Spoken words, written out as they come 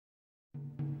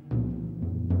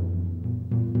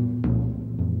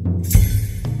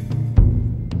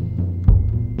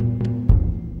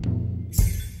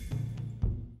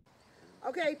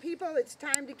Okay, people, it's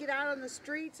time to get out on the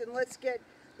streets and let's get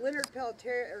Leonard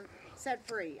Peltier set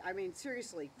free. I mean,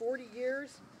 seriously, 40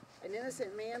 years, an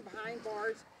innocent man behind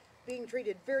bars being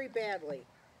treated very badly.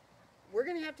 We're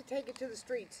going to have to take it to the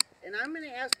streets, and I'm going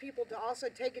to ask people to also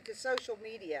take it to social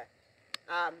media.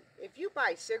 If you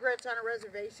buy cigarettes on a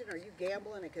reservation, or you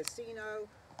gamble in a casino,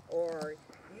 or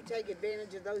you take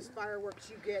advantage of those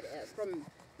fireworks you get from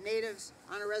natives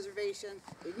on a reservation,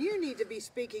 then you need to be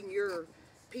speaking your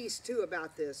piece too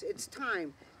about this. It's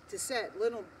time to set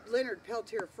Leonard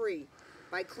Peltier free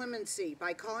by clemency,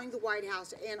 by calling the White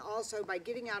House, and also by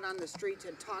getting out on the streets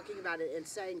and talking about it and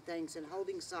saying things and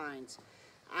holding signs.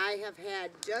 I have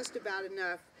had just about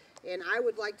enough, and I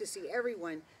would like to see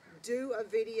everyone do a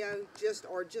video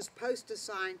or just post a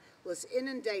sign. Let's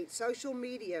inundate social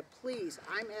media, please.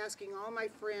 I'm asking all my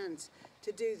friends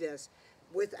to do this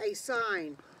with a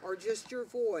sign or just your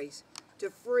voice to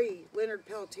free Leonard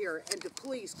Peltier, and to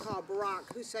please call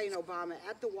Barack Hussein Obama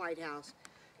at the White House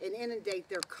and inundate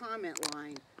their comment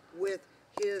line with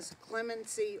his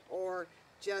clemency or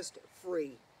just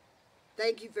free.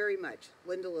 Thank you very much.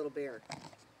 Linda Little Bear.